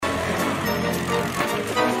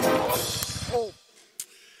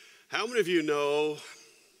How many of you know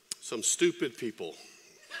some stupid people?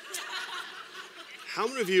 How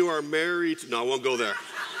many of you are married? No, I won't go there.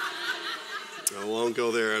 I won't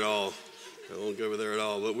go there at all. I won't go there at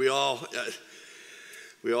all. But we all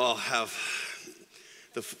have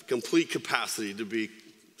the complete capacity to be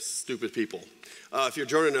stupid people. If you're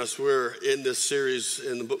joining us, we're in this series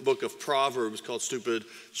in the book of Proverbs called Stupid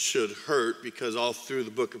Should Hurt, because all through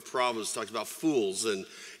the book of Proverbs it talks about fools and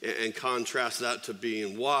contrast that to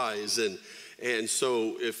being wise. And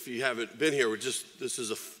so if you haven't been here,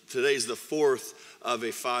 today's the fourth of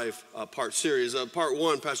a five-part series. Part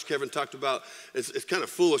one, Pastor Kevin talked about, it's kind of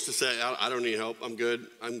foolish to say, I don't need help, I'm good.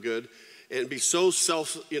 And be so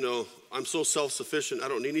I'm so self-sufficient, I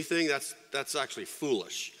don't need anything, that's actually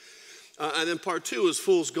foolish. And then part two is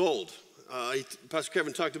fool's gold. Pastor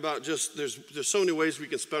Kevin talked about there's so many ways we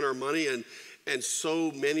can spend our money, and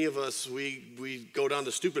so many of us, we go down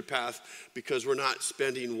the stupid path because we're not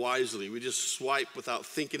spending wisely. We just swipe without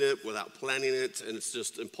thinking it, without planning it, and it's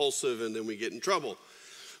just impulsive, and then we get in trouble.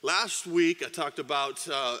 Last week, I talked about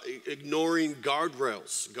ignoring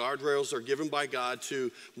guardrails. Guardrails are given by God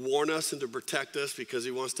to warn us and to protect us because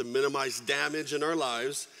he wants to minimize damage in our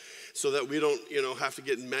lives so that we don't, have to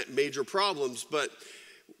get in major problems. But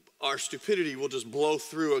our stupidity will just blow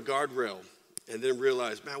through a guardrail and then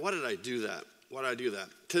realize, man, why did I do that? Why did I do that?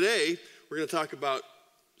 Today, we're going to talk about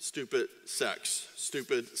stupid sex.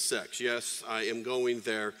 Stupid sex. Yes, I am going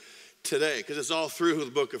there today because it's all through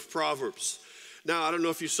the book of Proverbs. Now, I don't know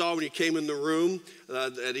if you saw when you came in the room,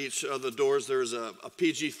 at each of the doors there's a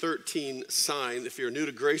PG-13 sign. If you're new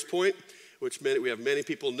to Grace Point, which we have many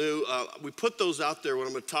people new, we put those out there when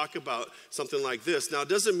I'm going to talk about something like this. Now, it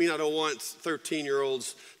doesn't mean I don't want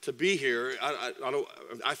 13-year-olds to be here.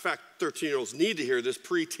 In fact, 13-year-olds need to hear this.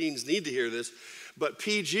 Preteens need to hear this. But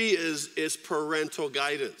PG is parental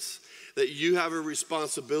guidance, that you have a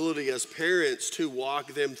responsibility as parents to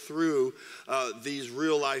walk them through these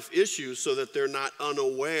real-life issues so that they're not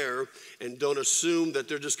unaware and don't assume that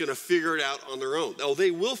they're just going to figure it out on their own. Oh, they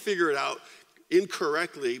will figure it out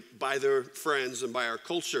incorrectly by their friends and by our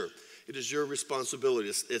culture. It is your responsibility.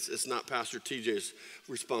 It's not Pastor TJ's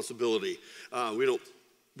responsibility. We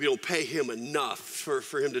don't pay him enough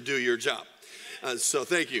for him to do your job. So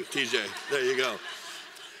thank you, TJ. There you go.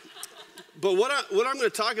 But what I'm going to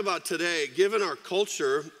talk about today, given our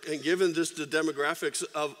culture and given just the demographics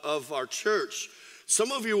of our church,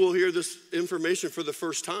 some of you will hear this information for the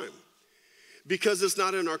first time because it's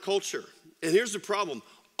not in our culture. And here's the problem.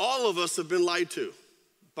 All of us have been lied to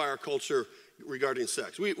by our culture regarding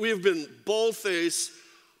sex. We have been bold-faced,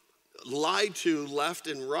 lied to left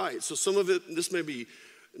and right. So some of this may be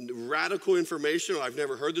radical information, or I've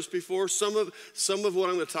never heard this before. Some of what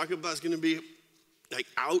I'm going to talk about is going to be like,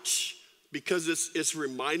 ouch, because it's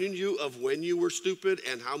reminding you of when you were stupid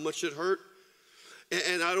and how much it hurt.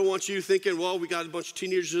 And I don't want you thinking, well, we got a bunch of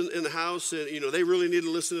teenagers in the house, and they really need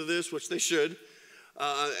to listen to this, which they should.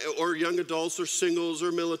 Or young adults or singles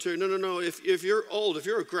or military. No. If you're old, if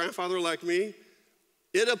you're a grandfather like me,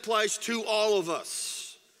 it applies to all of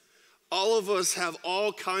us. All of us have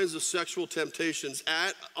all kinds of sexual temptations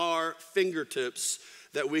at our fingertips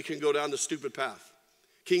that we can go down the stupid path.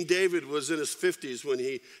 King David was in his 50s when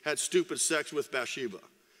he had stupid sex with Bathsheba.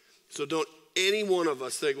 So don't any one of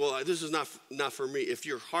us think, well, this is not for me. If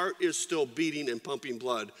your heart is still beating and pumping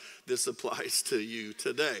blood, this applies to you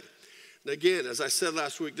today. And again, as I said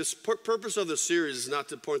last week, the purpose of this series is not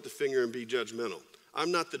to point the finger and be judgmental.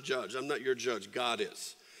 I'm not the judge. I'm not your judge. God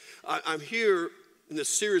is. I'm here in this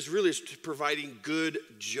series really providing good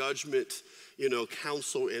judgment,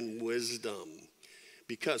 counsel and wisdom.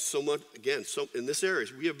 Because so much, again, in this area,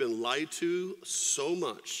 we have been lied to so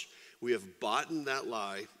much. We have bought in that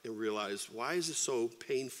lie and realized, why is it so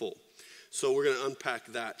painful? So we're going to unpack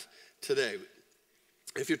that today.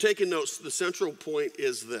 If you're taking notes, the central point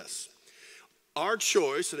is this. Our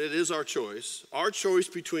choice, and it is our choice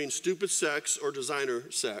between stupid sex or designer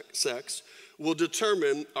sex will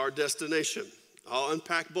determine our destination. I'll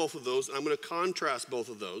unpack both of those, and I'm going to contrast both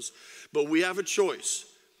of those, but we have a choice.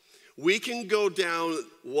 We can go down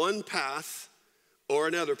one path or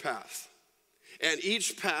another path, and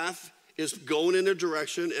each path is going in a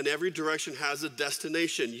direction, and every direction has a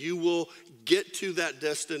destination. You will get to that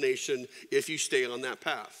destination if you stay on that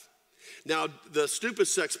path. Now, the stupid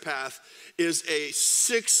sex path is a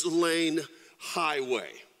 6-lane highway.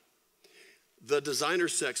 The designer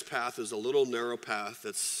sex path is a little narrow path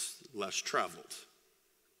that's less traveled.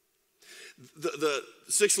 The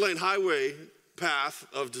 6-lane highway path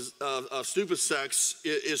of stupid sex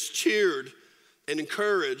is cheered and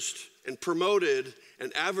encouraged and promoted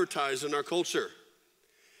and advertised in our culture.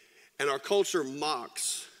 And our culture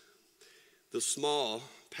mocks the small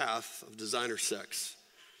path of designer sex,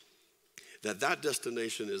 that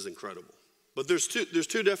destination is incredible. But there's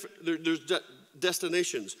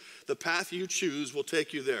destinations. The path you choose will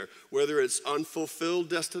take you there, whether it's unfulfilled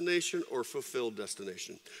destination or fulfilled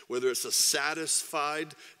destination, whether it's a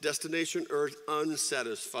satisfied destination or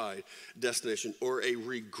unsatisfied destination, or a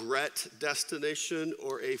regret destination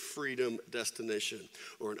or a freedom destination,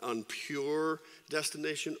 or an unpure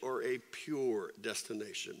destination or a pure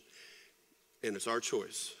destination. And it's our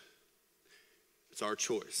choice. It's our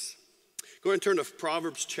choice. Go ahead and turn to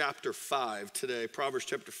Proverbs chapter 5 today. Proverbs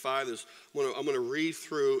chapter 5. I'm going to read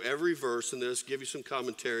through every verse in this, give you some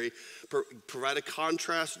commentary, provide a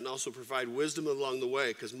contrast, and also provide wisdom along the way.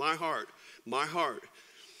 Because my heart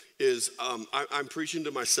is, I'm preaching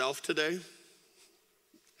to myself today.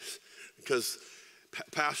 Because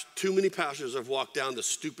too many pastors have walked down the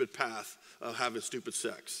stupid path of having stupid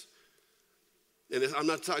sex. And I'm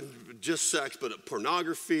not talking just sex, but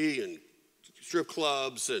pornography and strip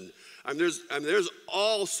clubs, and there's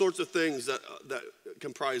all sorts of things that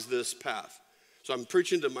comprise this path. So I'm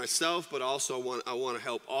preaching to myself, but also I want to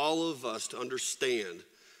help all of us to understand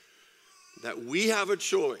that we have a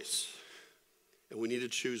choice, and we need to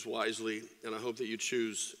choose wisely, and I hope that you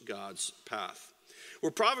choose God's path.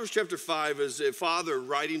 Well, Proverbs chapter 5 is a father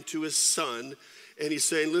writing to his son, and he's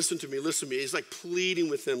saying, listen to me. He's like pleading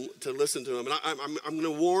with him to listen to him. And I'm going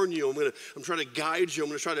to warn you. I'm trying to guide you. I'm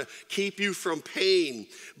going to try to keep you from pain.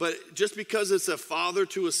 But just because it's a father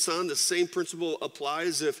to a son, the same principle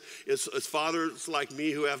applies if it's fathers like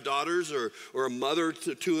me who have daughters, or a mother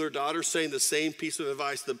to their daughter saying the same piece of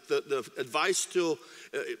advice. The advice still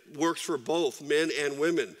works for both men and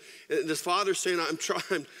women. And this father's saying,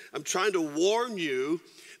 I'm trying to warn you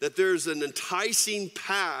that there's an enticing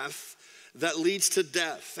path that leads to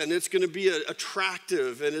death, and it's going to be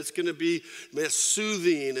attractive, and it's going to be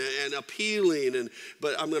soothing and appealing,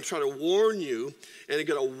 but I'm going to try to warn you, and you're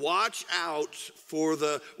going to watch out for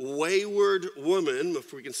the wayward woman,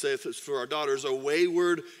 if we can say, if it's for our daughters, a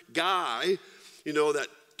wayward guy, that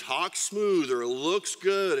talks smooth or looks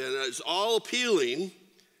good and it's all appealing.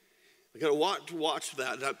 You're going to watch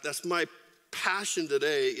that. That's my passion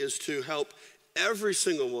today, is to help every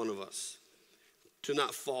single one of us to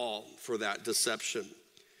not fall for that deception.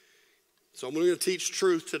 So I'm going to teach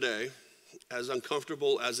truth today, as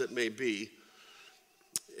uncomfortable as it may be,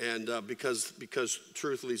 and because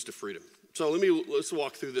truth leads to freedom. So let's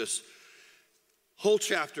walk through this whole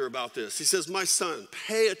chapter about this. He says, my son,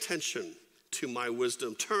 pay attention to my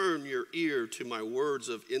wisdom. Turn your ear to my words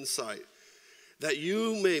of insight, that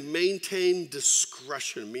you may maintain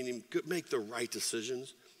discretion, meaning make the right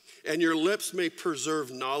decisions, and your lips may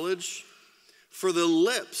preserve knowledge. For the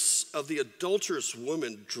lips of the adulterous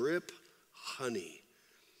woman drip honey,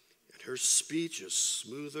 and her speech is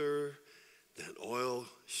smoother than oil.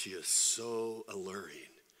 She is so alluring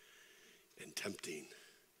and tempting.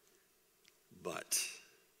 But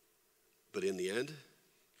in the end,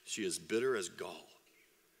 she is bitter as gall,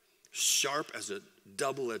 sharp as a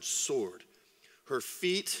double-edged sword. Her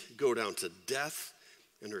feet go down to death,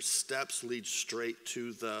 and her steps lead straight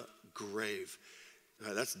to the grave.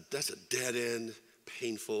 That's a dead-end,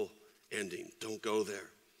 painful ending. Don't go there.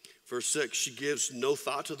 Verse 6, she gives no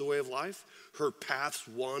thought to the way of life. Her paths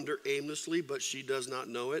wander aimlessly, but she does not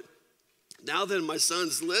know it. Now then, my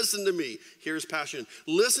sons, listen to me. Here's passion.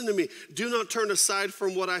 Listen to me. Do not turn aside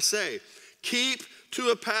from what I say. Keep to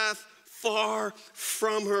a path far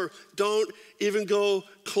from her. Don't even go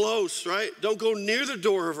close, right? Don't go near the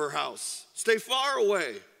door of her house. Stay far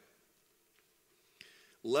away,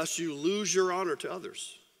 lest you lose your honor to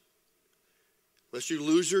others, lest you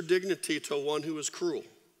lose your dignity to one who is cruel,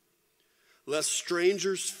 lest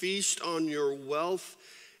strangers feast on your wealth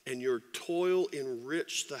and your toil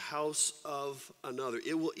enrich the house of another.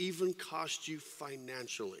 It will even cost you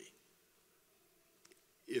financially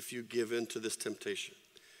if you give in to this temptation.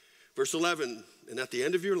 Verse 11, and at the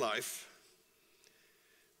end of your life,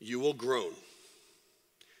 you will groan.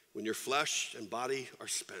 When your flesh and body are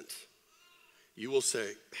spent, you will say,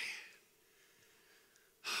 man,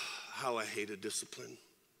 how I hated discipline.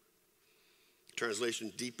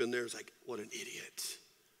 Translation deep in there is like, what an idiot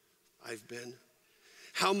I've been.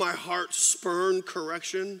 How my heart spurned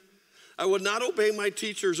correction. I would not obey my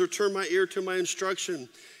teachers or turn my ear to my instruction.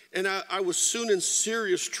 And I was soon in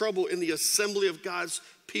serious trouble in the assembly of God's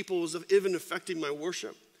people. Was even affecting my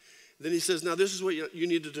worship. Then he says, now this is what you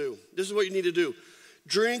need to do. This is what you need to do.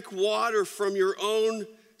 Drink water from your own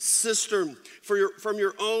cistern, from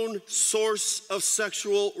your own source of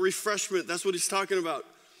sexual refreshment. That's what he's talking about.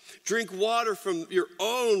 Drink water from your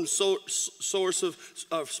own source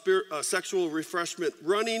of sexual refreshment.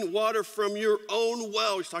 Running water from your own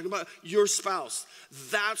well. He's talking about your spouse.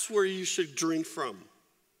 That's where you should drink from.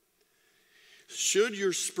 Should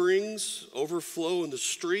your springs overflow in the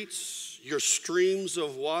streets, your streams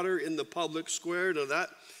of water in the public square? Now that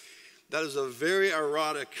is a very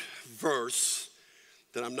erotic verse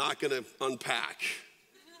that I'm not going to unpack.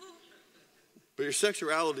 But your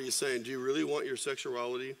sexuality is saying, do you really want your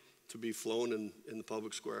sexuality to be flowing in the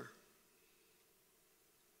public square?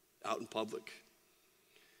 Out in public?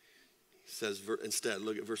 He says instead,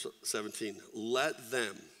 look at verse 17. Let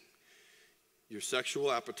them, your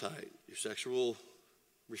sexual appetite, your sexual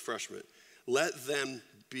refreshment, let them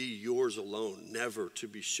be yours alone, never to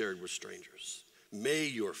be shared with strangers. May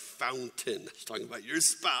your fountain, he's talking about your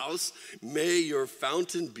spouse, may your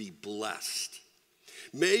fountain be blessed.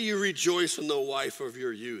 May you rejoice in the wife of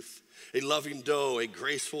your youth, a loving doe, a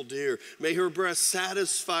graceful deer. May her breast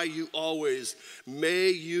satisfy you always. May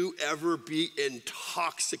you ever be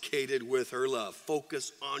intoxicated with her love.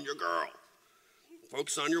 Focus on your girl.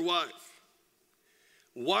 Focus on your wife.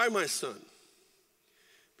 Why, my son,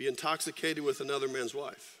 be intoxicated with another man's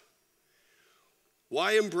wife?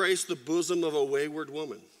 Why embrace the bosom of a wayward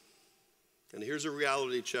woman? And here's a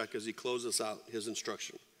reality check as he closes out his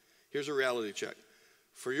instruction. Here's a reality check.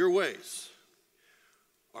 For your ways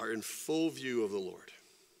are in full view of the Lord.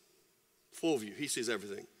 Full view. He sees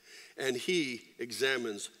everything. And he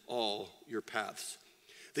examines all your paths.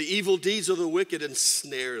 The evil deeds of the wicked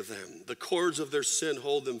ensnare them. The cords of their sin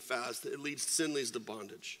hold them fast. Sin leads to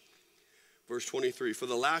bondage. Verse 23, for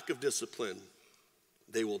the lack of discipline,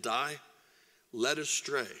 they will die, led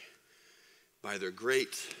astray by their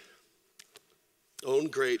own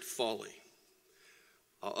great folly.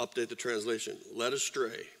 I'll update the translation. Led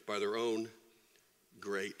astray by their own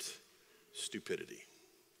great stupidity.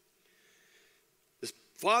 This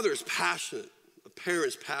father is passionate. A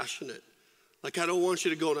parent's passionate. Like, I don't want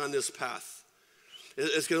you to go down this path.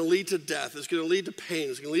 It's going to lead to death. It's going to lead to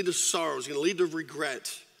pain. It's going to lead to sorrow. It's going to lead to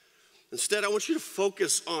regret. Instead, I want you to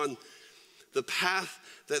focus on the path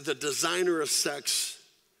that the designer of sex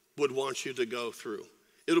would want you to go through.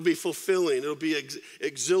 It'll be fulfilling. It'll be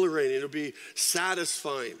exhilarating. It'll be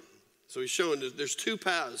satisfying. So he's showing that there's two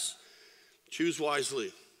paths. Choose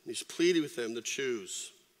wisely. He's pleading with them to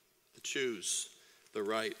choose the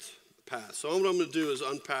right path. So what I'm going to do is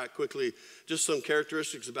unpack quickly just some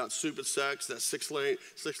characteristics about stupid sex, that six-lane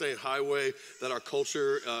highway that our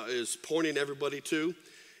culture is pointing everybody to.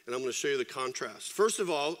 And I'm going to show you the contrast. First of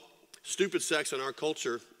all, stupid sex in our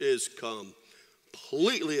culture is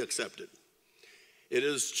completely accepted. It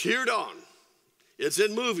is cheered on. It's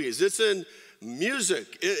in movies. It's in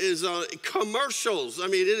music. It is commercials. I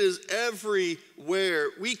mean, it is everywhere.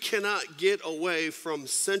 We cannot get away from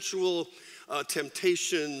sensual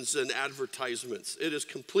temptations and advertisements. It is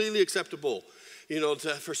completely acceptable,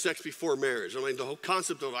 for sex before marriage. I mean, the whole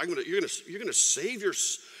concept of you're gonna save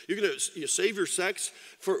you save your sex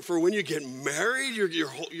for when you get married.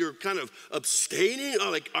 You're kind of abstaining.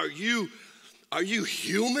 Like, are you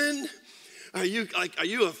human? Are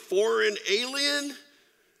you a foreign alien?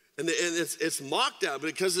 And it's mocked at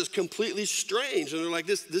because it's completely strange. And they're like,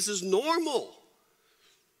 this is normal.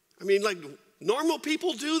 I mean, like, normal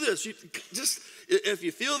people do this. If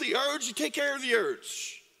you feel the urge, you take care of the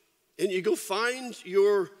urge. And you go find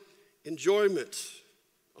your enjoyment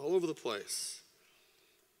all over the place.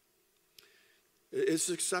 It's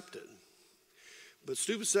accepted. But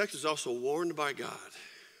stupid sex is also warned by God.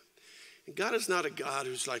 And God is not a God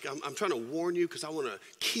who's like, I'm trying to warn you because I want to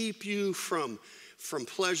keep you from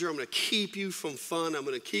pleasure. I'm going to keep you from fun.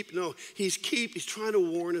 He's trying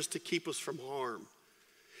to warn us to keep us from harm.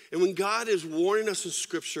 And when God is warning us in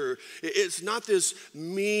Scripture, it's not this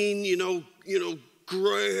mean,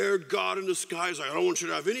 gray-haired God in the sky is like, I don't want you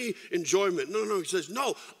to have any enjoyment. No, he says,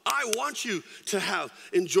 no, I want you to have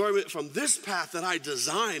enjoyment from this path that I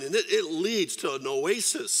design. And it leads to an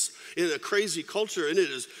oasis in a crazy culture, and it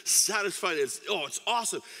is satisfying. It's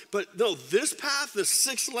awesome. But no, this path, the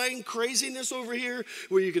 6-lane craziness over here,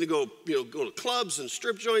 where you're going to go to clubs and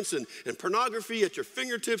strip joints and pornography at your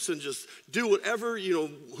fingertips and just do whatever,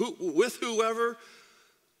 with whoever.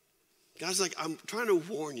 God's like, I'm trying to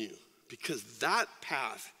warn you. Because that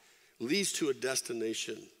path leads to a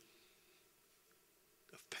destination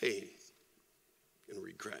of pain and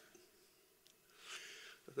regret.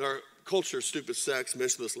 In our culture, stupid sex,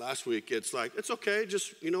 mentioned this last week, it's like, it's okay,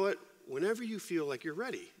 just, whenever you feel like you're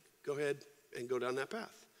ready, go ahead and go down that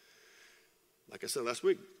path. Like I said last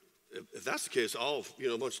week, if that's the case, a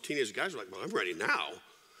bunch of teenage guys are like, well, I'm ready now.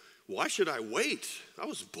 Why should I wait? I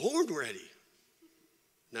was born ready.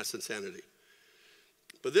 And that's insanity.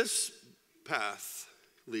 But this path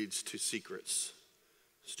leads to secrets.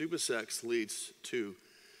 Stupid sex leads to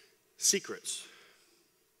secrets.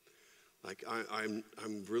 Like I'm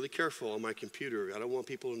really careful on my computer. I don't want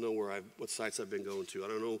people to know what sites I've been going to. I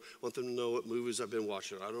don't want them to know what movies I've been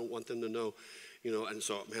watching. I don't want them to know, and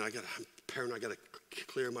so, man, I'm paranoid. I got to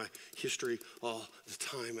clear my history all the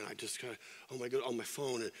time. And I just got on my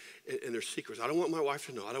phone and there's secrets. I don't want my wife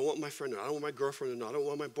to know. I don't want my friend to know. I don't want my girlfriend to know. I don't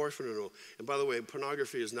want my boyfriend to know. And by the way,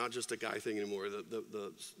 pornography is not just a guy thing anymore.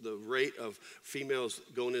 The rate of females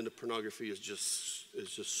going into pornography is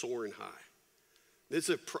just soaring high. It's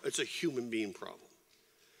a human being problem.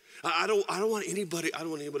 I don't want anybody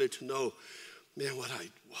to know, man,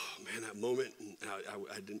 that moment,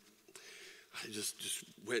 I just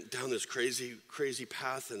went down this crazy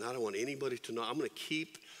path, and I don't want anybody to know. I'm going to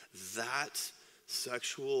keep that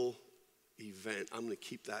sexual event, I'm going to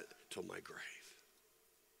keep that till my grave.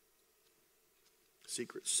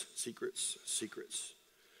 Secrets.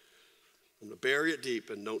 I'm going to bury it deep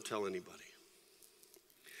and don't tell anybody.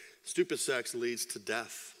 Stupid sex leads to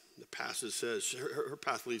death. The passage says her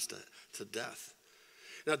path leads to death.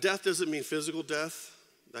 Now, death doesn't mean physical death.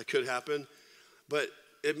 That could happen. But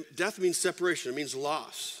death means separation. It means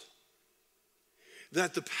loss.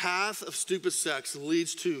 That the path of stupid sex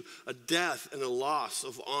leads to a death and a loss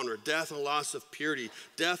of honor, death and a loss of purity,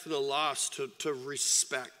 death and a loss to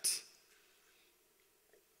respect.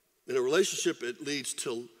 In a relationship, it leads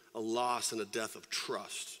to a loss and a death of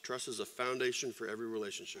trust. Trust is a foundation for every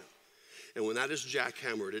relationship. And when that is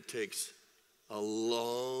jackhammered, it takes a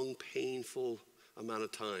long, painful amount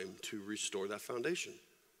of time to restore that foundation.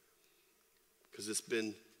 Because it's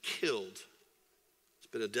been killed. It's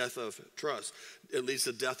been a death of trust. It leads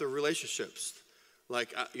to death of relationships.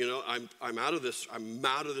 Like, I'm out of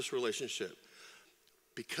this relationship.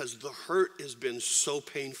 Because the hurt has been so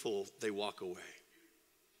painful, they walk away.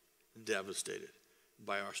 Devastated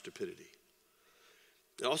by our stupidity.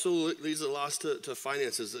 It also leads to loss to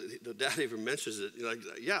finances. The dad even mentions it.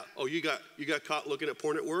 You got caught looking at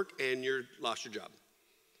porn at work and you lost your job.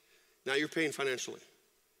 Now you're paying financially.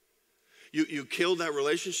 You killed that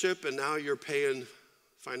relationship and now you're paying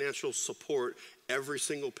financial support every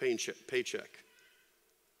single paycheck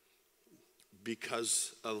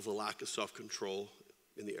because of the lack of self-control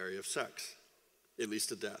in the area of sex. It leads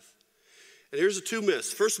to death. And here's the two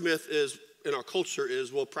myths. First myth is, in our culture,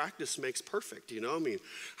 is, well, practice makes perfect.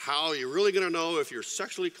 How are you really going to know if you're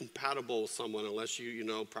sexually compatible with someone unless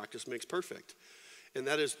you practice makes perfect? And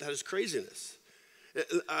that is craziness.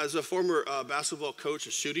 As a former basketball coach,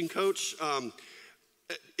 a shooting coach,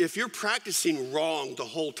 if you're practicing wrong the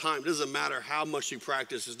whole time, it doesn't matter how much you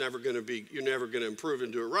practice, you're never going to improve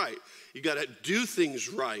and do it right. You got to do things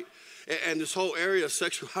right. And this whole area of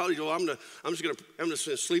sexuality, I'm just going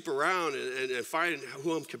to sleep around and find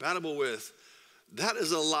who I'm compatible with. That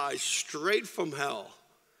is a lie straight from hell.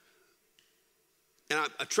 And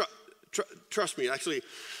trust me, actually,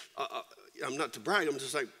 I'm not to brag. I'm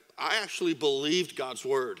just like, I actually believed God's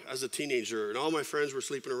word as a teenager, and all my friends were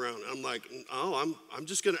sleeping around. I'm like, I'm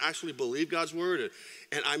just going to actually believe God's word.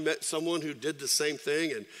 And I met someone who did the same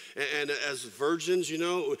thing. And as virgins,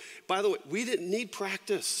 by the way, we didn't need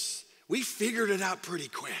practice. We figured it out pretty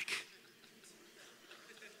quick.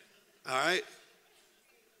 All right?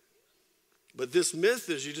 But this myth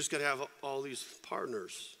is you just got to have all these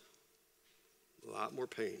partners. A lot more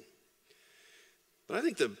pain. But I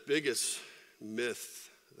think the biggest myth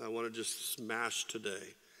I want to just smash today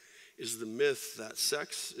is the myth that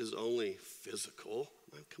sex is only physical.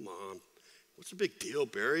 Man, come on. What's the big deal,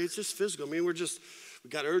 Barry? It's just physical. We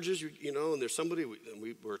got urges, and there's somebody,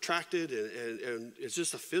 we're attracted, and it's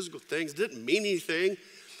just a physical thing. It didn't mean anything.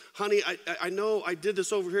 Honey, I know I did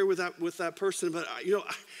this over here with that person, but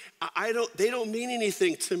they don't mean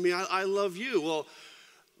anything to me. I love you. Well,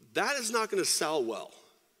 that is not going to sell well.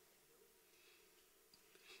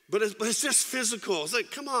 But it's just physical. It's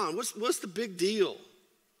like, come on, what's the big deal?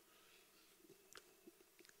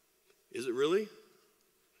 Is it really?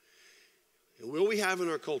 And what we have in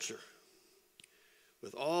our culture,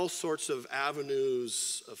 with all sorts of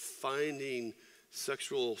avenues of finding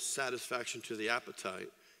sexual satisfaction to the appetite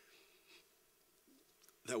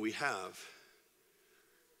that we have,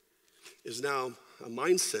 is now a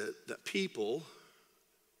mindset that people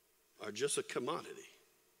are just a commodity.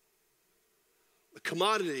 A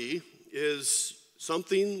commodity is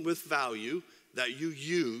something with value that you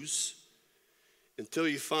use until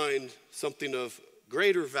you find something of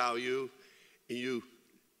greater value, and you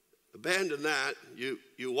abandon that, you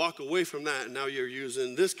walk away from that, and now you're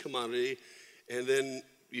using this commodity, and then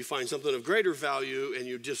you find something of greater value and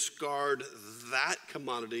you discard that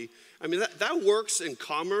commodity. I mean, that works in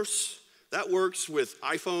commerce. That works with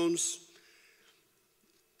iPhones.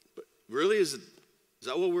 But really, is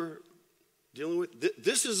that what we're dealing with?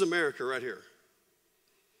 This is America right here.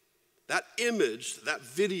 That image, that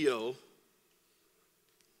video,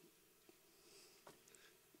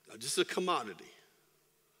 just a commodity.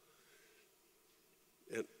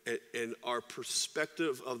 And our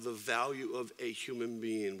perspective of the value of a human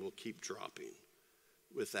being will keep dropping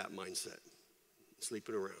with that mindset.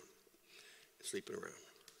 Sleeping around.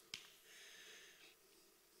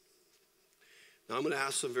 Now I'm going to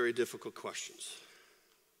ask some very difficult questions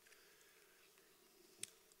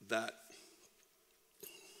that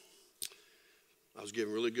I was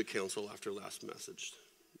given really good counsel after last message.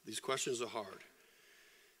 These questions are hard.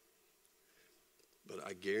 But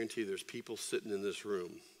I guarantee there's people sitting in this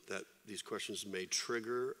room that these questions may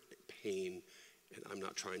trigger pain, and I'm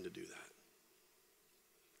not trying to do that.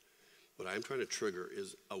 What I'm trying to trigger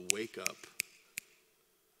is a wake up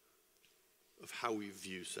of how we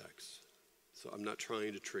view sex. So I'm not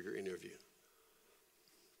trying to trigger any of you.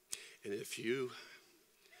 And if you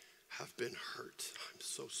have been hurt, I'm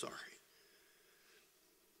so sorry.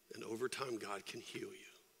 And over time, God can heal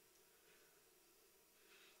you.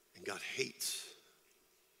 And God hates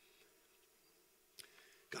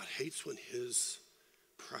when his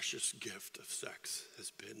precious gift of sex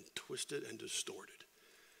has been twisted and distorted.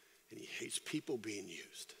 And he hates people being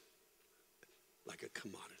used like a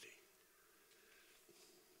commodity.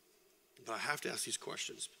 But I have to ask these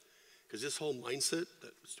questions because this whole mindset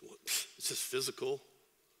that it's just physical.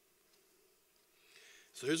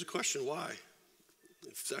 So here's a question: why?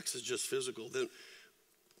 If sex is just physical, then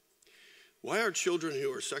why are children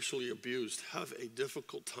who are sexually abused have a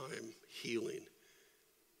difficult time healing?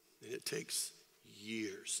 And it takes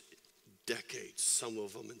years, decades, some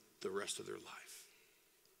of them, and the rest of their life.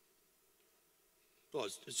 Well,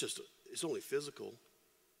 it's only physical.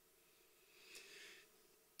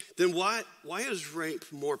 Then why is rape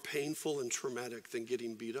more painful and traumatic than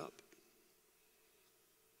getting beat up?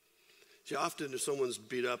 See, often if someone's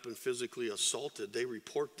beat up and physically assaulted, they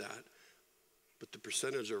report that, but the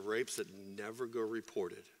percentage of rapes that never go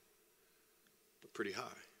reported are pretty high.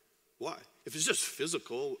 Why? If it's just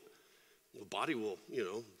physical, the body will,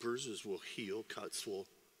 bruises will heal, cuts will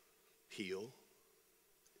heal.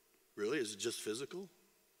 Really? Is it just physical?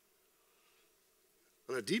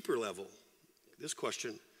 On a deeper level, this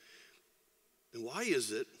question: and why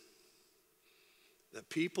is it that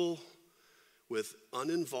people with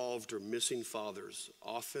uninvolved or missing fathers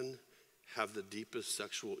often have the deepest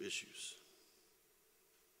sexual issues?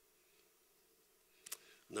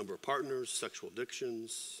 Number of partners, sexual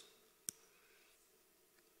addictions.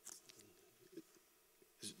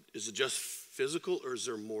 Is it just physical, or is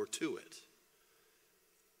there more to it?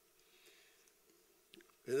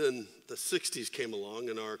 And then the 60s came along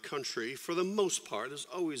in our country. For the most part, there's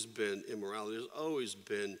always been immorality. There's always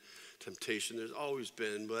been temptation. There's always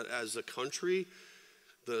been. But as a country,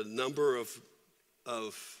 the number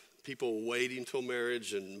of people waiting till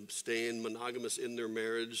marriage and staying monogamous in their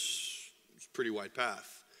marriage is a pretty wide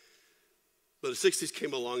path. But the 60s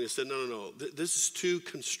came along and said, no, this is too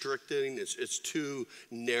constricting. It's too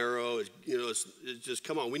narrow. It's just,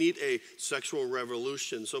 come on, we need a sexual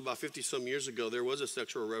revolution. So about 50-some years ago, there was a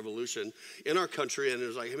sexual revolution in our country, and it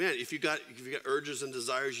was like, hey, man, if you got urges and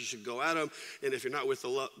desires, you should go at them. And if you're not with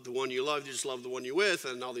the one you love, you just love the one you're with,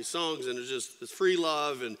 and all these songs, and it's free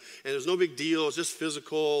love, and there's no big deal. It's just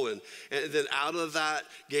physical. And then out of that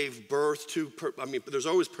gave birth to, there's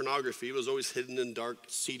always pornography. It was always hidden in dark,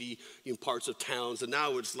 seedy parts of towns, and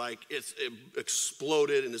now it's like it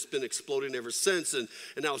exploded, and it's been exploding ever since, and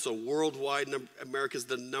now it's a worldwide America's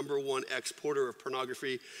the number one exporter of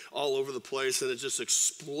pornography all over the place, and it just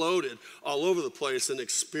exploded all over the place. And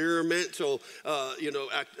experimental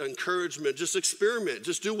encouragement, just experiment,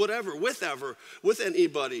 just do whatever with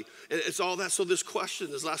anybody, and it's all that. So this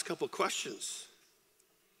last couple of questions: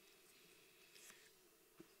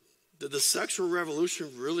 did the sexual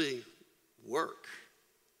revolution really work?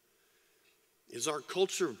 Is our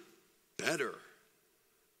culture better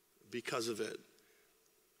because of it?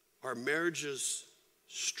 Are marriages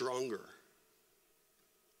stronger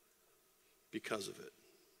because of it?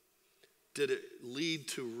 Did it lead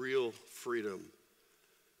to real freedom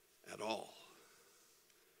at all?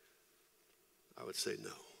 I would say no.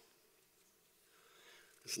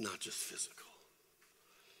 It's not just physical.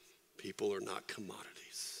 People are not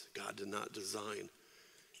commodities. God did not design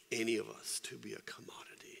any of us to be a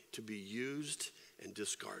commodity, to be used and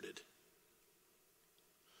discarded.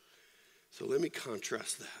 So let me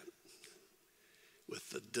contrast that with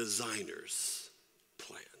the designer's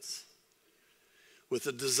plans, with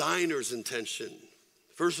the designer's intention.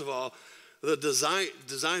 First of all, the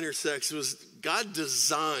designer sex was God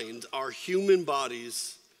designed our human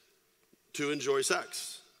bodies to enjoy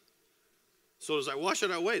sex. So it's like, why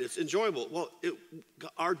should I wait? It's enjoyable. Well,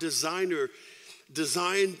 our designer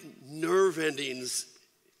designed nerve endings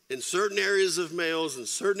in certain areas of males and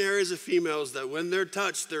certain areas of females that when they're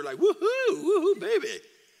touched, they're like, woohoo, woohoo, baby.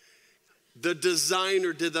 The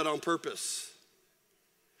designer did that on purpose.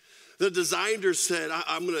 The designer said,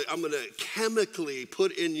 I'm gonna chemically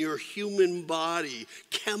put in your human body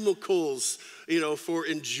chemicals, for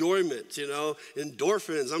enjoyment,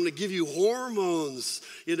 endorphins. I'm gonna give you hormones,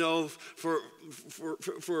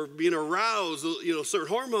 for being aroused, certain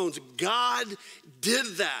hormones. God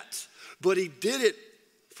did that, but he did it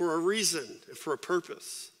for a reason, for a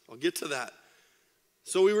purpose. I'll get to that.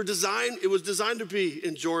 So it was designed to be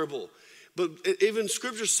enjoyable. But even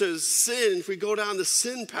scripture says sin, if we go down the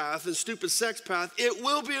sin path and stupid sex path, it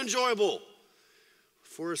will be enjoyable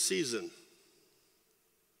for a season.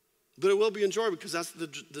 But it will be enjoyable because that's the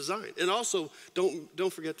design. And also,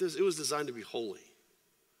 don't forget this, it was designed to be holy.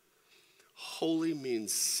 Holy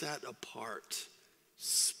means set apart,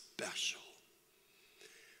 special.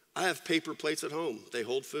 I have paper plates at home. They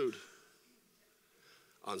hold food.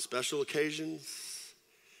 On special occasions,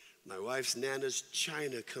 my wife's Nana's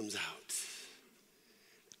china comes out.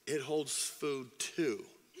 It holds food too.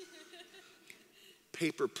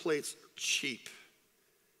 Paper plates are cheap.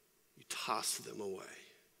 You toss them away.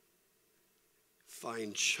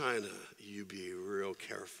 Fine china, you be real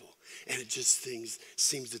careful. And it just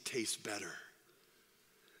seems to taste better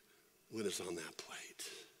when it's on that plate.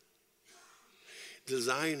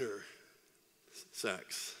 Designer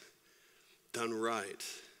sex, done right,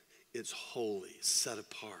 it's holy, set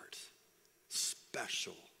apart,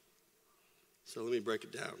 special. So let me break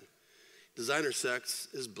it down. Designer sex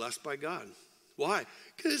is blessed by God. Why?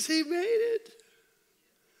 Because he made it.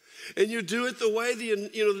 And you do it the way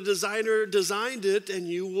the designer designed it, and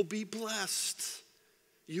you will be blessed.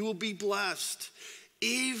 You will be blessed.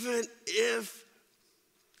 Even if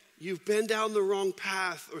you've been down the wrong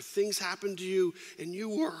path or things happened to you and you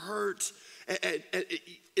were hurt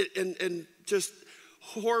and just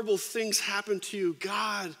horrible things happen to you,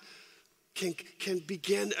 God can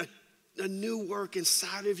begin a new work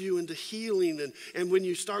inside of you into healing. And when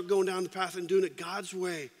you start going down the path and doing it God's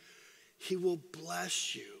way, he will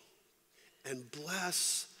bless you and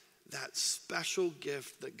bless that special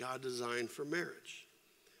gift that God designed for marriage.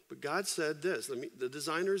 But God said this, the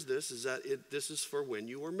designer is this, is that this is for when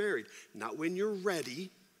you are married. Not when you're ready,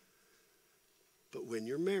 but when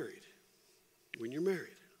you're married. When you're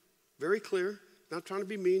married. Very clear, not trying to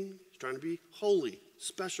be mean, he's trying to be holy,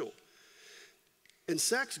 special. In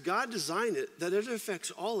sex, God designed it that it affects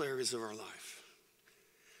all areas of our life.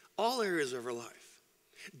 All areas of our life.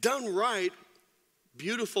 Done right,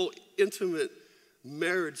 beautiful, intimate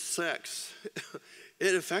marriage sex,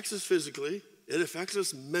 it affects us physically, it affects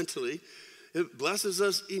us mentally, it blesses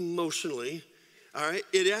us emotionally, all right?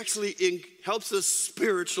 It actually helps us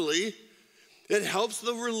spiritually, it helps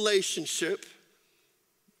the relationship.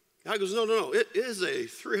 God goes, no, it is a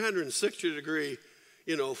 360-degree,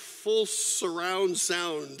 full surround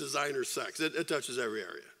sound designer sex. It touches every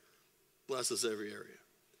area, blesses every area.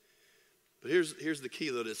 But here's the key,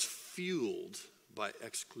 though, it's fueled by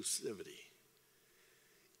exclusivity.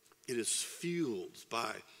 It is fueled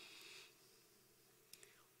by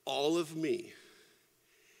all of me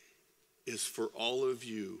is for all of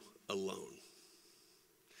you alone.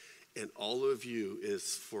 And all of you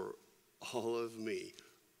is for all of me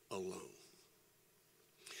alone.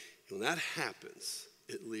 And when that happens,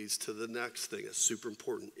 it leads to the next thing that's super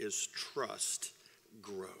important is trust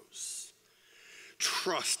grows.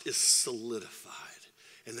 Trust is solidified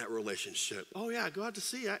in that relationship. Oh yeah, go out to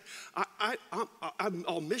sea.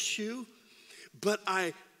 I'll miss you, but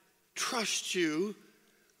I trust you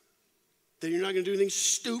that you're not going to do anything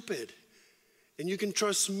stupid. And you can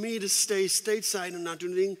trust me to stay stateside and not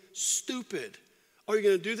do anything stupid. Are you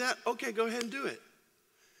going to do that? Okay, go ahead and do it.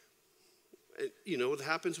 You know what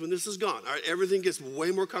happens when this is gone. All right, everything gets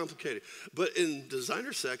way more complicated. But in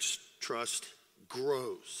designer sex, trust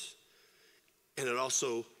grows. And it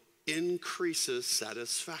also increases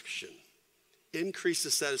satisfaction.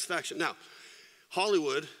 Increases satisfaction. Now,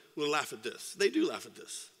 Hollywood will laugh at this. They do laugh at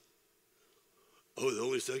this. Oh, the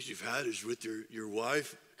only sex you've had is with your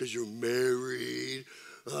wife because you're married.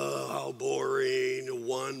 Oh, how boring.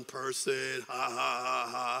 One person. Ha, ha, ha,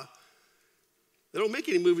 ha. They don't make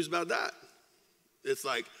any movies about that. It's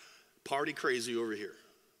like party crazy over here.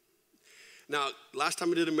 Now, last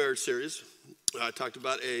time I did a marriage series, I talked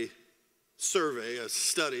about a survey, a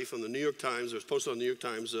study from the New York Times. It was posted on the New York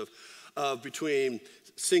Times of between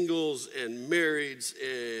singles and marrieds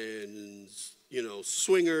and,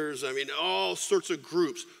 swingers. I mean, all sorts of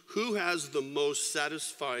groups. Who has the most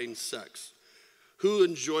satisfying sex? Who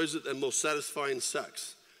enjoys it the most satisfying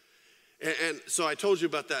sex? And so I told you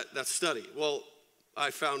about that study. Well, I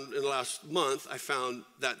found in the last month,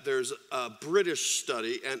 that there's a British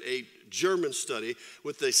study and a German study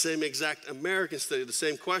with the same exact American study, the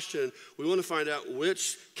same question. We want to find out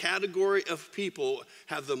which category of people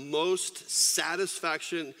have the most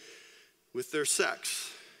satisfaction with their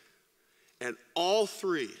sex. And all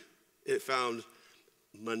three, it found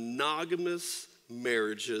monogamous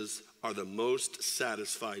marriages are the most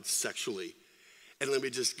satisfied sexually. And let me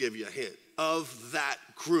just give you a hint. Of that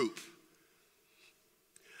group,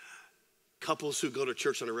 couples who go to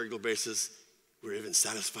church on a regular basis were even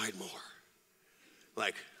satisfied more.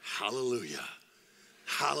 Like, hallelujah,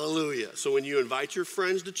 hallelujah. So when you invite your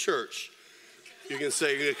friends to church, you can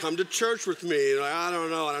say, you're gonna come to church with me. And I don't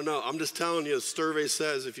know. I'm just telling you, the survey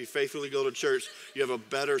says if you faithfully go to church, you have a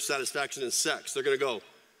better satisfaction in sex. They're gonna go,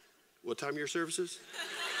 what time are your services?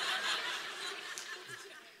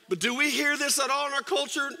 But do we hear this at all in our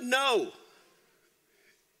culture? No.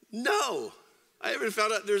 I even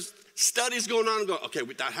found out there's studies going on and going, okay,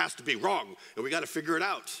 that has to be wrong, and we got to figure it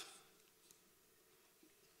out.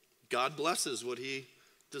 God blesses what he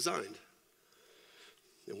designed.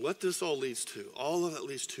 And what this all leads to, all of it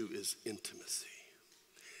leads to is intimacy.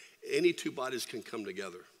 Any two bodies can come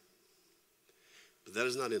together, but that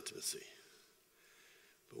is not intimacy.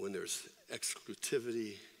 But when there's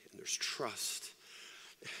exclusivity and there's trust,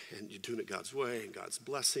 and you're doing it God's way and God's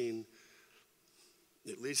blessing,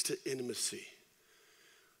 it leads to intimacy.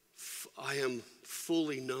 I am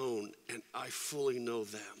fully known and I fully know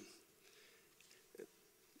them.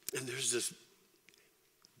 And there's this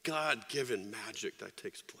God-given magic that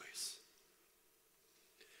takes place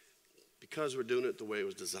because we're doing it the way it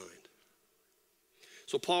was designed.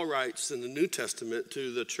 So Paul writes in the New Testament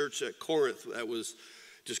to the church at Corinth that was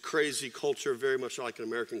just crazy culture, very much like an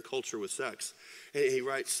American culture with sex. And he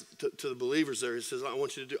writes to the believers there, he says, I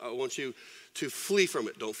want you to flee from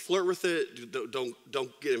it. Don't flirt with it.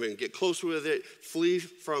 Don't get close with it. Flee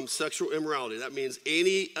from sexual immorality. That means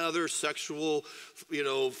any other sexual,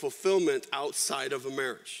 fulfillment outside of a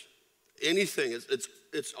marriage. Anything,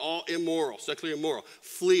 it's all immoral, sexually immoral.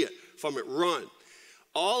 Flee it from it, run.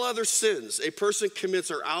 All other sins a person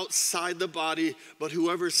commits are outside the body, but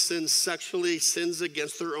whoever sins sexually sins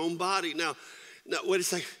against their own body. Now wait a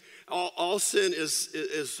second. All sin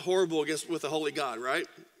is horrible with a holy God, right?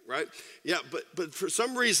 Right? Yeah, but for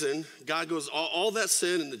some reason, God goes, all that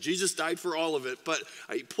sin, and Jesus died for all of it, but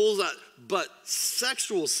he pulls out, but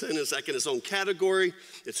sexual sin is like in its own category.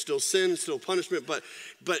 It's still sin, it's still punishment, but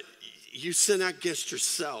you sin against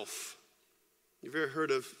yourself. You've ever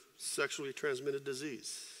heard of sexually transmitted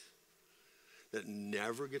disease? That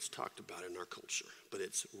never gets talked about in our culture, but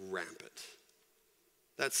it's rampant.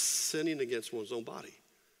 That's sinning against one's own body.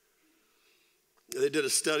 They did a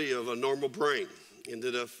study of a normal brain and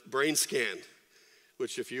did a brain scan,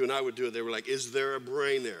 which if you and I would do it, they were like, is there a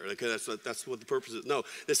brain there? Okay, that's what the purpose is. No,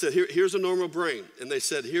 they said, here's a normal brain. And they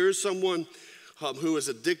said, here's someone who is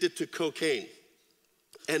addicted to cocaine.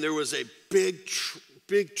 And there was a big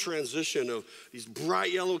transition of these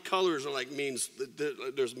bright yellow colors means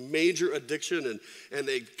there's major addiction and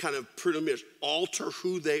they kind of pretty much alter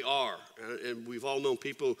who they are. And we've all known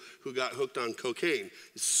people who got hooked on cocaine.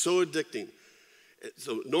 It's so addicting.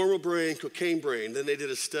 So normal brain, cocaine brain. Then they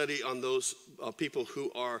did a study on those people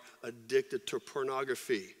who are addicted to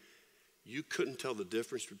pornography. You couldn't tell the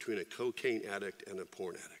difference between a cocaine addict and a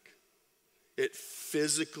porn addict. It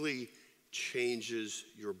physically changes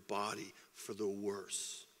your body for the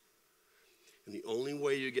worse. And the only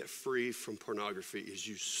way you get free from pornography is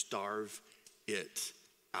you starve it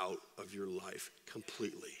out of your life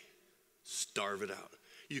completely. Starve it out.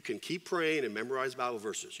 You can keep praying and memorize Bible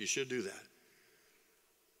verses. You should do that.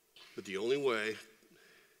 But the only way,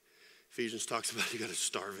 Ephesians talks about, you got to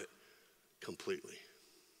starve it completely.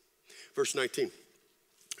 Verse 19,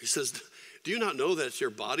 he says, do you not know that your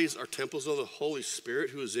bodies are temples of the Holy Spirit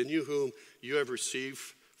who is in you, whom you have received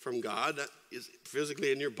from God? That is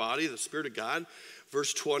physically in your body, the Spirit of God.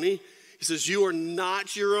 Verse 20, he says, you are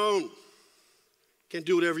not your own. You can't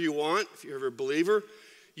do whatever you want if you're ever a believer.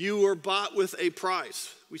 You were bought with a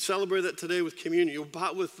price. We celebrate that today with communion. You were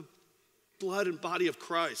bought with the blood and body of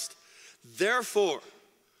Christ. Therefore,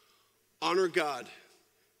 honor God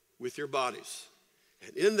with your bodies.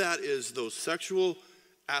 And in that is those sexual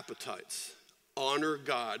appetites. honor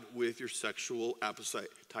God with your sexual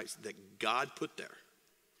appetites that God put there.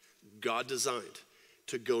 God designed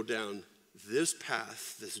to go down this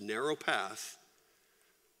path, this narrow path,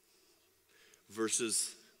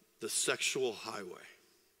 versus the sexual highway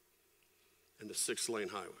and the 6-lane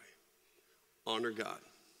highway. Honor God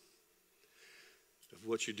of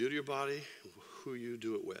what you do to your body, who you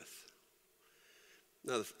do it with.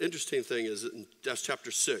 Now, the interesting thing is that that's chapter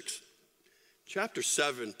 6. Chapter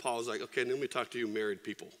 7, Paul's like, okay, let me talk to you married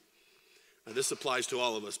people. Now, this applies to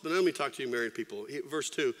all of us, but let me talk to you married people. Verse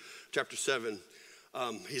 2, chapter 7,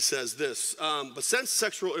 he says this, but since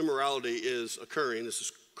sexual immorality is occurring, this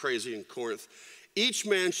is crazy in Corinth, each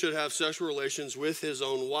man should have sexual relations with his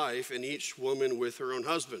own wife and each woman with her own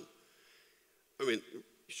husband. I mean, you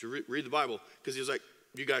should read the Bible, because he's like,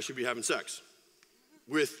 you guys should be having sex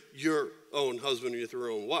with your own husband and with your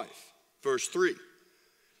own wife. Verse 3,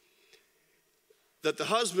 that the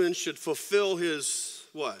husband should fulfill his,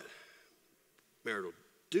 what? Marital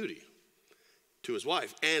duty to his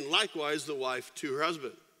wife, and likewise the wife to her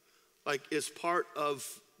husband. Like, it's part of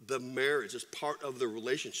the marriage, it's part of the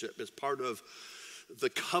relationship, it's part of the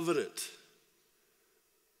covenant.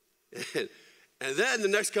 And then the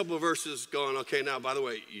next couple of verses going, okay, now, by the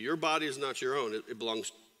way, your body is not your own. It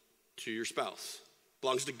belongs to your spouse. It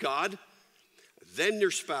belongs to God, then your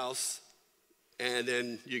spouse, and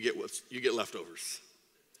then you get leftovers.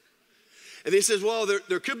 And he says, well,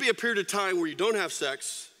 there could be a period of time where you don't have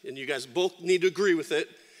sex, and you guys both need to agree with it,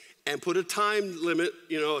 and put a time limit,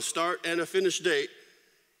 a start and a finish date.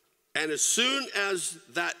 And as soon as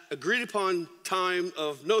that agreed upon time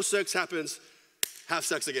of no sex happens, have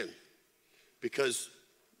sex again. Because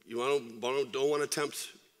you don't want to tempt,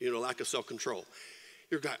 lack of self-control.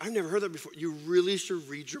 You're a guy, I've never heard that before. You really should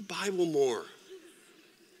read your Bible more.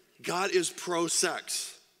 God is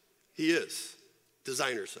pro-sex. He is.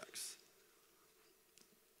 Designer sex.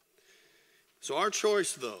 So our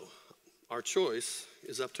choice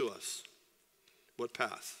is up to us. What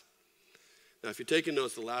path? Now, if you're taking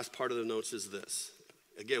notes, the last part of the notes is this.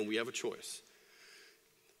 Again, we have a choice.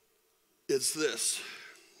 It's this,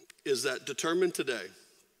 is that determine today,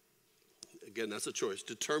 again, that's a choice.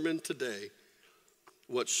 Determine today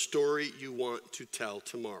what story you want to tell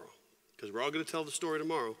tomorrow. Because we're all going to tell the story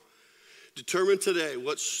tomorrow. Determine today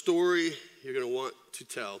what story you're going to want to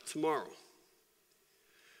tell tomorrow.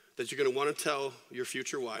 That you're going to want to tell your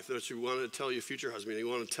future wife, that you want to tell your future husband, you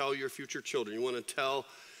want to tell your future children, you want to tell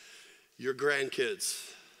your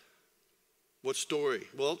grandkids. What story?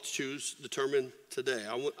 Well, determine today.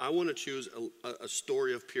 I want to choose a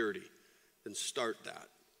story of purity and start that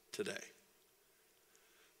today.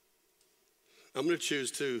 I'm going to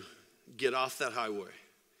choose to get off that highway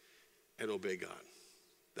and obey God.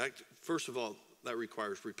 That, first of all, that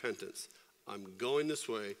requires repentance. I'm going this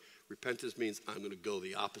way. Repentance means I'm going to go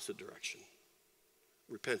the opposite direction.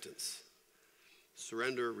 Repentance.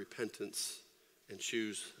 Surrender, repentance, and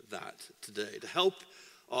choose that today. To help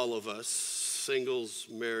all of us, singles,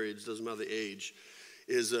 marrieds, doesn't matter the age,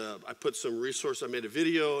 is I put some resources. I made a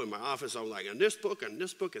video in my office. I was like, on this book, and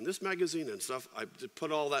this magazine and stuff. I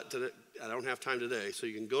put all that today. I don't have time today. So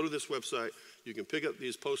you can go to this website. You can pick up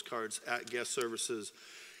these postcards at Guest Services,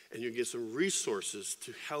 and you can get some resources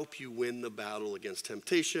to help you win the battle against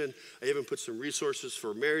temptation. I even put some resources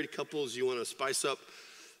for married couples. You want to spice up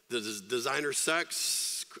the designer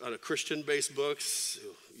sex, Christian-based books.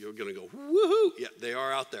 You're going to go, woohoo. Yeah, they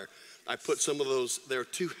are out there. I put some of those there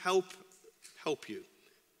to help you.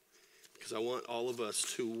 Because I want all of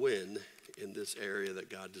us to win in this area that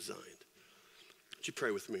God designed. Would you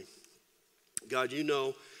pray with me? God, you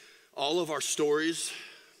know all of our stories.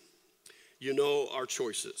 You know our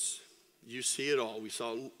choices. You see it all. We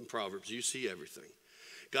saw it in Proverbs. You see everything.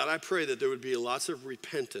 God, I pray that there would be lots of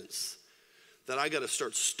repentance, that I got to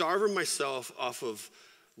start starving myself off of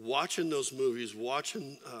watching those movies,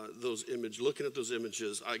 watching those images, looking at those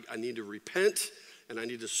images. I need to repent, and I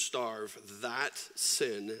need to starve that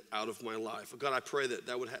sin out of my life. God, I pray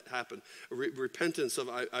that would happen. Repentance of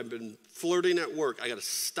I've been flirting at work. I got to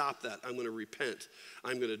stop that. I'm going to repent.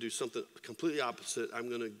 I'm going to do something completely opposite. I'm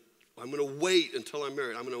going to wait until I'm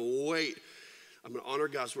married. I'm going to wait. I'm going to honor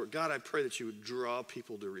God's word. God, I pray that you would draw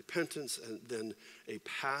people to repentance and then a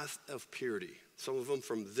path of purity. Some of them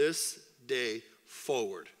from this day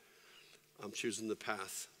forward. I'm choosing the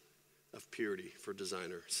path of purity for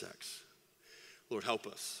designer sex. Lord, help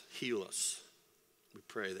us, heal us. We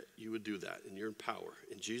pray that you would do that in your power.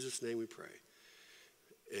 In Jesus' name we pray.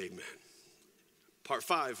 Amen. Part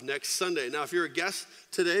 5, next Sunday. Now, if you're a guest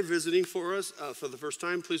today visiting for us for the first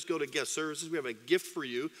time, please go to guest services. We have a gift for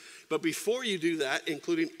you. But before you do that,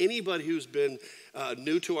 including anybody who's been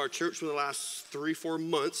new to our church for the last 3-4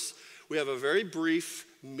 months, we have a very brief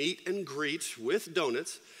meet and greet with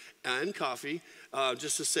donuts and coffee,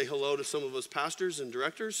 just to say hello to some of us pastors and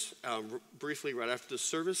directors. Briefly, right after the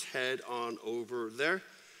service, head on over there.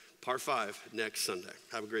 Part 5, next Sunday.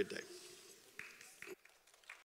 Have a great day.